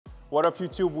What up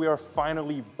YouTube? We are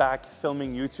finally back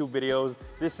filming YouTube videos.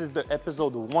 This is the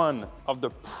episode 1 of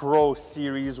the Pro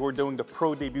series. We're doing the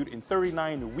Pro debut in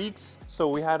 39 weeks. So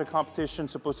we had a competition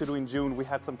supposed to do in June. We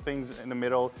had some things in the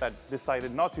middle that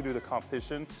decided not to do the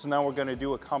competition. So now we're gonna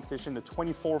do a competition the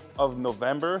 24th of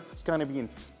November. It's gonna be in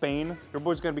Spain. Your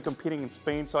boy's gonna be competing in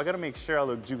Spain. So I gotta make sure I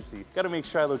look juicy. Gotta make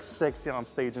sure I look sexy on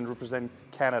stage and represent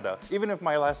Canada. Even if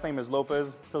my last name is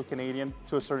Lopez, still Canadian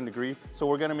to a certain degree. So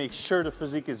we're gonna make sure the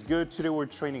physique is good. Today we're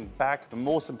training back, the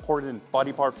most important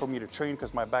body part for me to train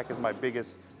because my back is my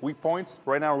biggest weak points.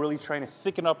 Right now I'm really trying to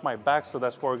thicken up my back, so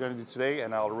that's what we're gonna do today,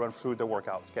 and I'll run through the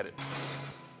workout. Let's get it.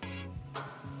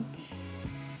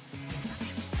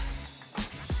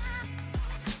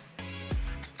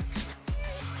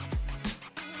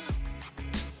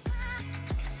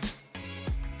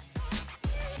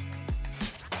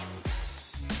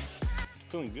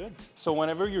 Feeling good. So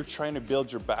whenever you're trying to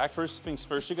build your back, first things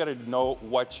first, you gotta know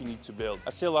what you need to build. I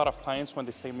see a lot of clients when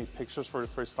they send me pictures for the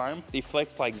first time, they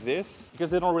flex like this because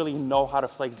they don't really know how to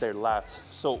flex their lats.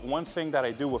 So one thing that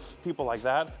I do with people like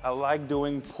that, I like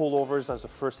doing pullovers as a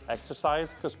first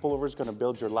exercise because pullover is gonna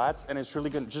build your lats and it's really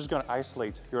just gonna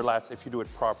isolate your lats if you do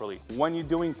it properly. When you're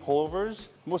doing pullovers,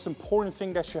 most important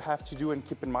thing that you have to do and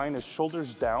keep in mind is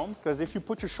shoulders down, because if you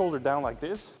put your shoulder down like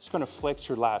this, it's gonna flex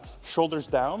your lats. Shoulders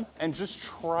down, and just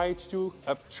try to do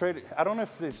a trade. I don't know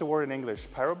if it's a word in English.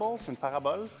 Parabole?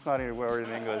 Parabole? It's not a word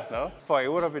in English, no? Fine,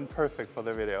 it would have been perfect for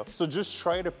the video. So just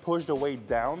try to push the weight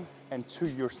down and to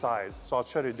your side. So I'll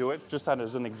try to do it just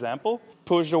as an example.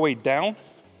 Push the weight down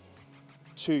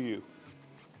to you.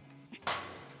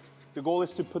 The goal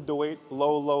is to put the weight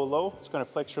low, low, low. It's gonna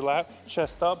flex your lat,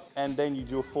 chest up, and then you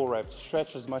do a full rep.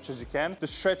 Stretch as much as you can. The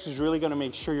stretch is really gonna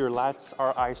make sure your lats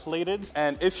are isolated.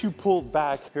 And if you pull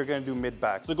back, you're gonna do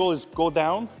mid-back. The goal is go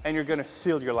down, and you're gonna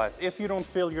feel your lats. If you don't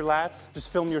feel your lats, just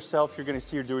film yourself. You're gonna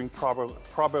see you're doing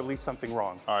probably something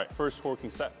wrong. All right, first working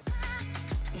set.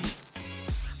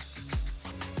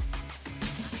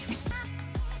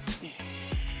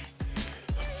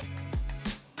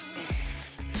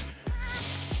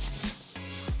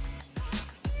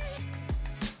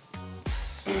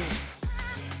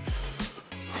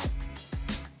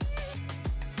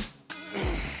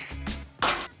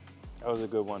 That was a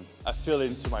good one. I feel it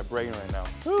into my brain right now.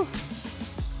 Whew.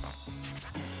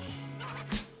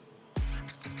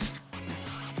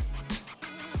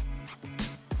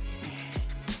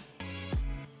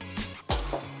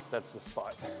 That's the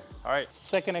spot. All right,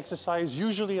 second exercise.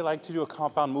 Usually I like to do a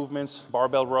compound movements,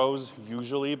 barbell rows,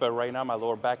 usually, but right now my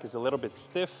lower back is a little bit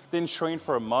stiff. Didn't train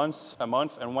for a month,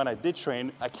 and when I did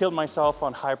train, I killed myself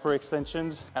on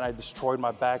hyperextensions and I destroyed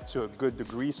my back to a good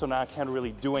degree, so now I can't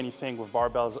really do anything with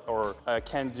barbells or I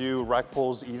can't do rack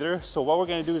pulls either. So what we're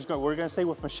gonna do is we're gonna stay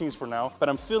with machines for now, but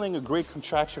I'm feeling a great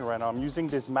contraction right now. I'm using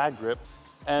this mat grip.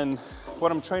 And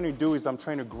what I'm trying to do is I'm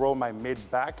trying to grow my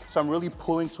mid-back. So I'm really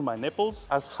pulling to my nipples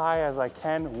as high as I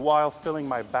can while feeling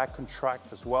my back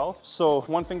contract as well. So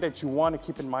one thing that you want to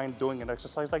keep in mind doing an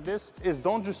exercise like this is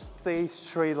don't just stay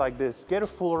straight like this. Get a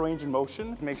full range in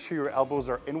motion. Make sure your elbows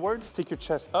are inward. Take your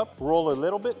chest up, roll a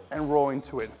little bit, and roll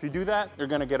into it. If you do that, you're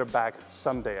gonna get a back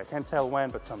someday. I can't tell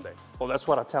when, but someday. Well, that's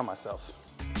what I tell myself.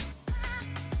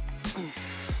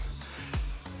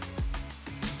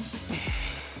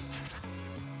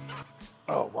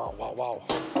 Oh, wow, wow, wow.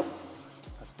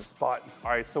 That's the spot. All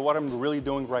right, so what I'm really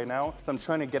doing right now is I'm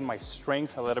trying to get my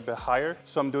strength a little bit higher.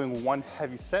 So I'm doing one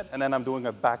heavy set and then I'm doing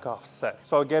a back off set.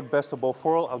 So I'll get best of both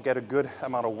worlds. I'll get a good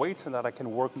amount of weight that I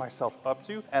can work myself up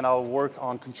to, and I'll work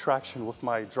on contraction with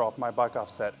my drop, my back off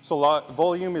set. So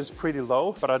volume is pretty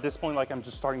low, but at this point, like I'm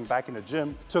just starting back in the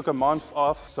gym. Took a month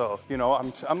off, so you know,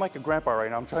 I'm like a grandpa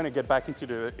right now. I'm trying to get back into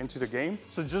the game.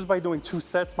 So just by doing 2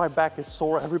 sets, my back is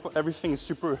sore. Everything is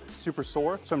super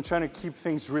sore. So I'm trying to keep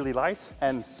things really light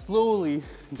and slowly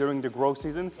during the growth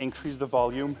season, increase the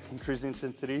volume, increase the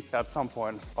intensity. At some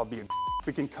point, I'll be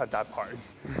we can cut that part.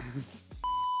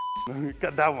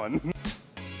 Cut that one.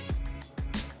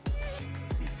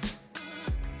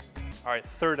 All right,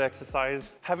 third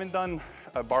exercise. Haven't done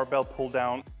a barbell pull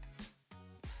down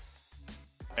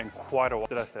in quite a while.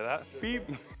 Did I say that? Beep.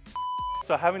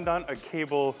 So I haven't done a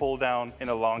cable pull down in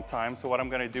a long time. So what I'm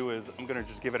gonna do is I'm gonna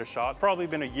just give it a shot. Probably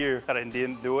been a year that I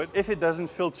didn't do it. If it doesn't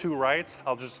feel too right,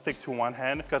 I'll just stick to one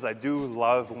hand because I do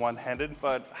love one-handed,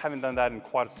 but I haven't done that in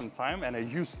quite some time and I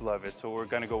used to love it. So we're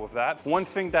gonna go with that. One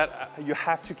thing that you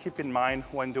have to keep in mind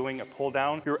when doing a pull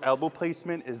down, your elbow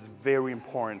placement is very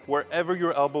important. Wherever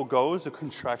your elbow goes, the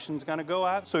contraction is gonna go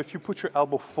at. So if you put your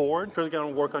elbow forward, you're gonna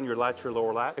work on your lat, your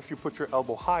lower lat. If you put your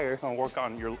elbow higher, it's gonna work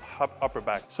on your upper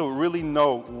back. So really know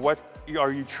what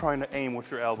are you trying to aim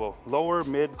with your elbow? Lower,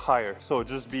 mid, higher. So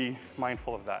just be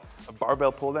mindful of that. A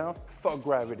barbell pull down, fuck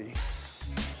gravity.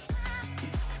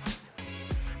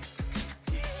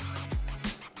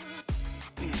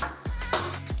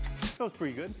 Feels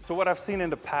pretty good. So what I've seen in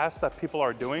the past that people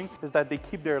are doing is that they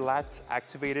keep their lats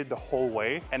activated the whole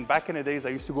way. And back in the days, I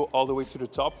used to go all the way to the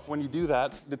top. When you do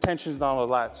that, the tension's not on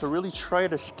the lat. So really try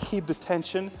to keep the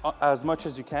tension as much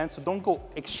as you can. So don't go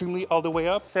extremely all the way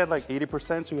up. Say at like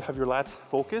 80% so you have your lats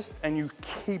focused and you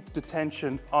keep the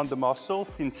tension on the muscle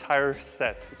the entire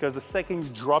set. Because the second you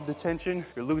drop the tension,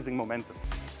 you're losing momentum.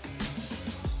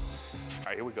 All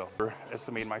right, here we go.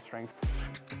 Estimate my strength.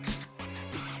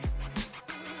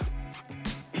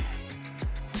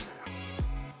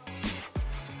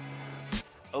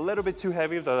 A little bit too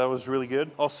heavy, but that was really good.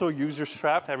 Also use your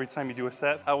strap every time you do a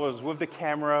set. I was with the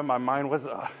camera, my mind was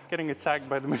getting attacked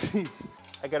by the machine.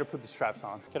 I gotta put the straps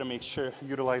on. Gotta make sure,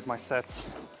 utilize my sets.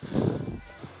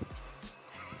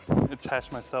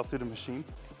 Attach myself to the machine.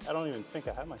 I don't even think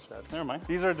I have my straps, never mind.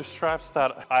 These are the straps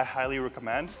that I highly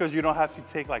recommend because you don't have to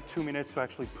take like 2 minutes to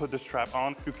actually put the strap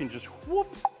on. You can just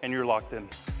whoop and you're locked in.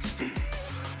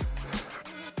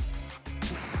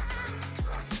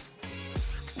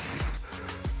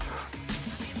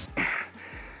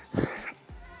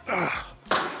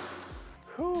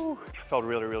 Felt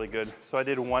really, really good. So I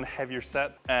did one heavier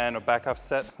set and a backup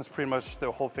set. That's pretty much the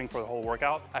whole thing for the whole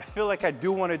workout. I feel like I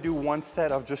do want to do one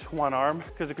set of just one arm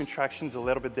because the contraction's a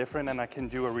little bit different and I can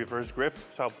do a reverse grip.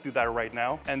 So I'll do that right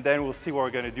now. And then we'll see what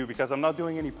we're gonna do because I'm not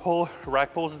doing any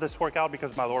rack pulls this workout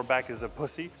because my lower back is a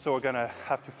pussy. So we're gonna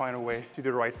have to find a way to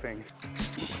do the right thing.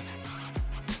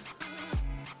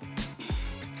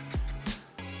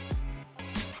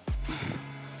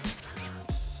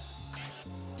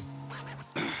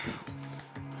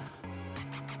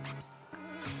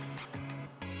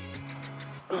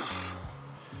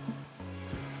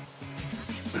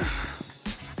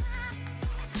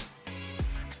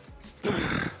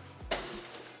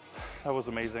 That was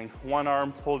amazing. One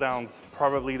arm pull downs,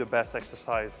 probably the best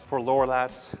exercise for lower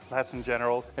lats, lats in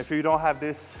general. If you don't have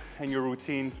this in your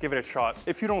routine, give it a shot.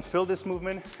 If you don't feel this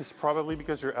movement, it's probably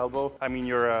because your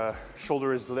your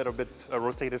shoulder is a little bit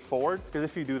rotated forward. Because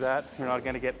if you do that, you're not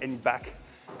gonna get any back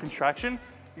contraction.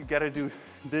 You gotta do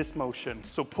this motion.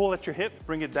 So pull at your hip,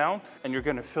 bring it down, and you're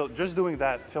gonna feel, just doing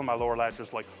that, feel my lower lat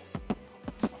just like,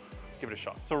 give it a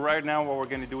shot. So right now what we're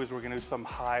gonna do is we're gonna do some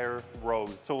higher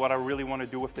rows. So what I really wanna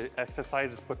do with the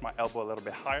exercise is put my elbow a little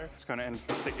bit higher. It's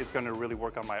gonna really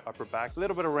work on my upper back. A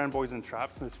little bit of rhomboids and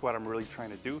traps, and this is what I'm really trying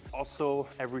to do. Also,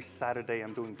 every Saturday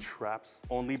I'm doing traps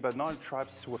only, but not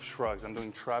traps with shrugs. I'm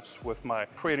doing traps with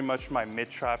pretty much my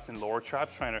mid traps and lower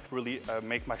traps, trying to really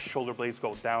make my shoulder blades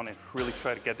go down and really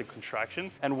try to get the contraction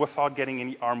and without getting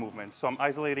any arm movement. So I'm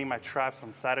isolating my traps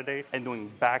on Saturday and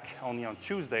doing back only on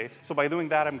Tuesday. So by doing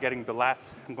that, I'm getting the lats,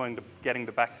 I'm getting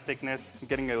the back thickness, I'm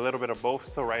getting a little bit of both.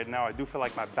 So right now I do feel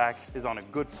like my back is on a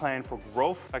good plan for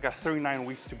growth. I got 39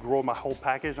 weeks to grow my whole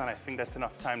package, and I think that's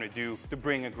enough time to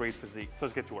bring a great physique. So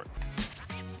let's get to work.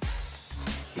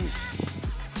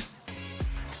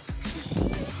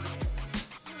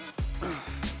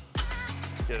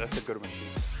 Yeah, that's a good machine.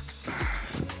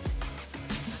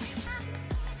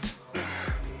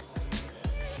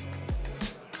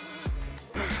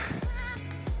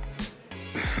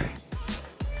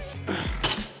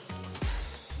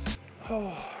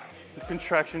 Oh, the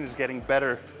contraction is getting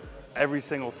better every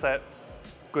single set.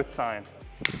 Good sign.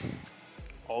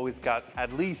 Always got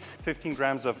at least 15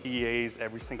 grams of EAs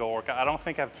every single workout. I don't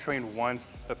think I've trained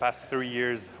once the past 3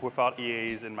 years without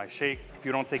EAs in my shake. If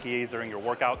you don't take EAs during your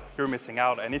workout, you're missing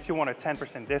out. And if you want a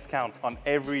 10% discount on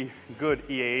every good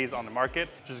EAs on the market,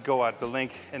 just go at the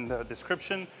link in the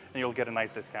description and you'll get a nice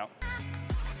discount.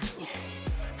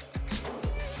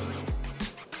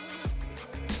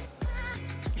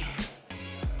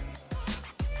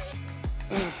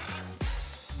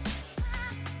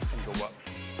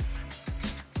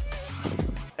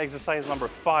 Exercise number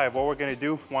 5, what we're gonna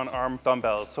do, one arm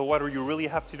dumbbells. So what you really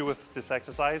have to do with this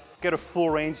exercise, get a full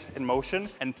range in motion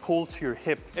and pull to your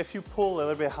hip. If you pull a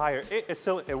little bit higher,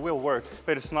 it will work,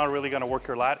 but it's not really gonna work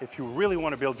your lat. If you really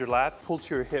wanna build your lat, pull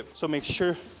to your hip. So make sure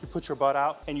you put your butt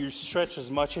out and you stretch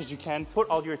as much as you can. Put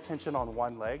all your attention on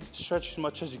one leg. Stretch as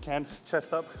much as you can.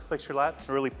 Chest up, flex your lat, and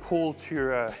really pull to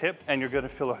your hip, and you're gonna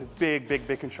feel a big, big,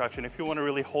 big contraction. If you wanna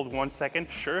really hold 1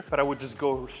 second, sure, but I would just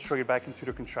go straight back into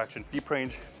the contraction. Deep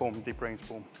range, boom, deep range,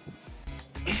 boom.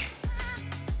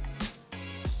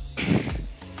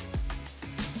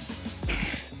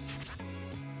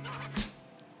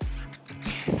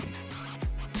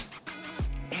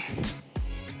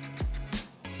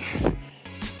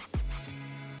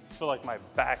 I feel like my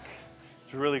back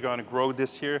is really gonna grow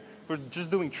this year. We're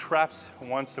just doing traps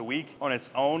once a week on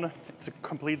its own. It's a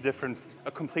complete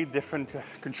different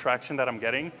contraction that I'm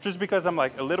getting, just because I'm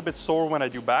like a little bit sore when I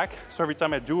do back. So every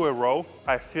time I do a row,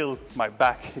 I feel my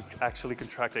back actually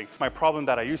contracting. My problem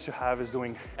that I used to have is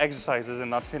doing exercises and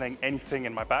not feeling anything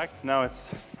in my back. Now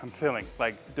I'm feeling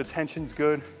like the tension's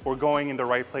good. We're going in the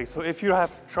right place. So if you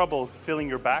have trouble feeling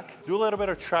your back, do a little bit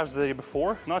of traps the day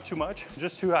before, not too much,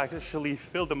 just to actually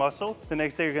feel the muscle. The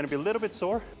next day you're gonna be a little bit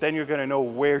sore. Then you're gonna know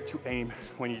where to aim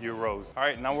when you do rows. All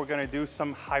right, now we're gonna do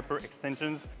some hyper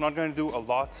extensions. I'm not gonna do a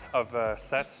lot of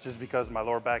sets just because my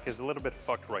lower back is a little bit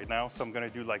fucked right now. So I'm gonna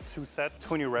do like 2 sets,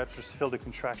 20 reps, just feel the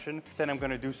contraction. Then I'm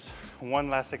gonna do one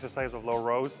last exercise of low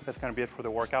rows. That's gonna be it for the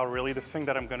workout. Really, the thing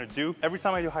that I'm gonna do every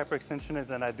time I do hyper extension is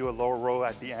then I do a lower row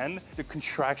at the end. The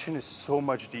contraction is so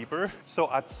much deeper.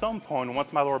 So at some point,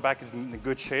 once my lower back is in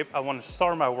good shape, I wanna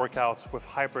start my workouts with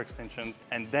hyper extensions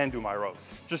and then do my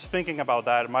rows. Just thinking about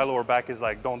that, my lower back is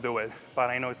like, don't do it. But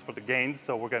I know it's for the gains,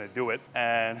 so we're gonna do it.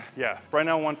 And yeah, right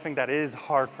now, one thing that is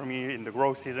hard for me in the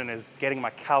growth season is getting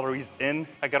my calories in.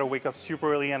 I gotta wake up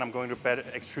super early and I'm going to bed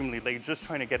extremely late, just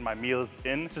trying to get my meals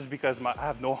in, just because I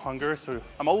have no hunger. So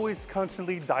I'm always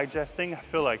constantly digesting. I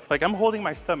feel like I'm holding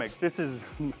my stomach. This is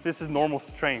normal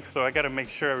strength. So I gotta make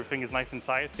sure everything is nice and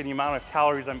tight. The amount of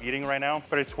calories I'm eating right now,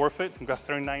 but it's worth it. We've got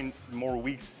 39 more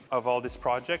weeks of all this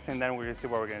project, and then we're gonna see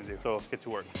what we're gonna do. So get to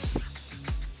work.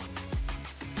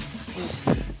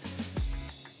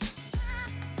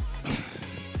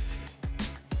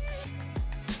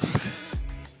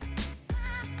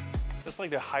 Just like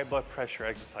the high blood pressure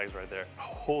exercise right there.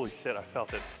 Holy shit, I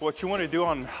felt it. What you want to do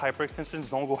on hyper extensions,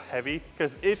 don't go heavy,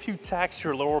 because if you tax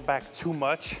your lower back too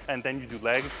much and then you do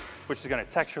legs, which is going to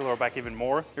tax your lower back even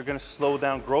more, you're going to slow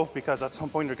down growth, because at some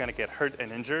point you're going to get hurt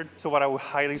and injured. So what I would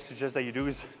highly suggest that you do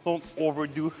is don't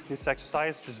overdo this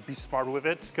exercise. Just be smart with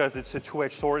it, because it's a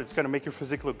two-edged sword. It's going to make your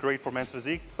physique look great for men's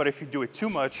physique, but if you do it too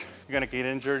much, you're going to get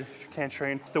injured. If you can't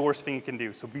train, it's the worst thing you can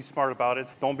do. So be smart about it.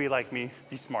 Don't be like me.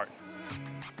 Be smart.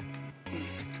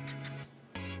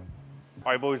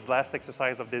 All right, boys, last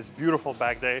exercise of this beautiful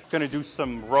back day. Gonna do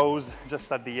some rows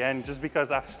just at the end, just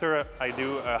because after I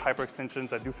do hyper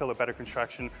extensions, I do feel a better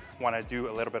contraction when I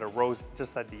do a little bit of rows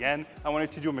just at the end. I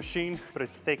wanted to do a machine, but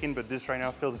it's taken, but this right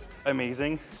now feels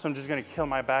amazing. So I'm just gonna kill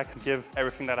my back, give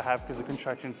everything that I have, because the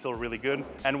contraction is still really good.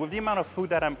 And with the amount of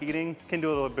food that I'm eating, can do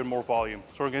a little bit more volume.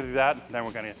 So we're gonna do that, then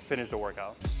we're gonna finish the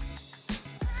workout.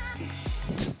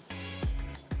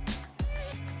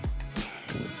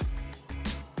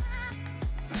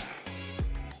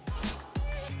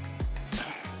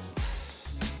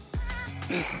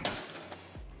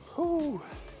 Whew.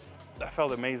 That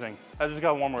felt amazing. I just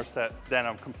got one more set, then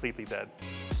I'm completely dead.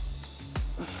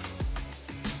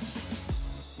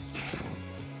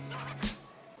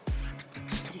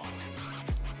 Come on.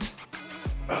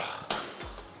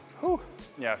 Whew.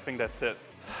 Yeah, I think that's it.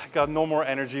 Got no more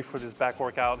energy for this back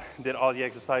workout. Did all the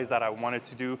exercise that I wanted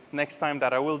to do. Next time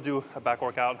that I will do a back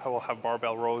workout, I will have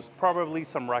barbell rows, probably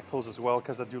some rack pulls as well,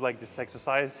 because I do like this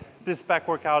exercise. This back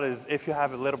workout is if you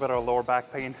have a little bit of lower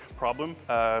back pain problem.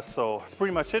 So that's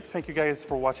pretty much it. Thank you guys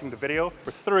for watching the video.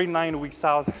 We're 39 weeks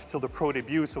out till the pro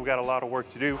debut, so we got a lot of work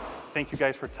to do. Thank you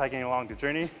guys for tagging along the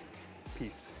journey.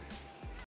 Peace.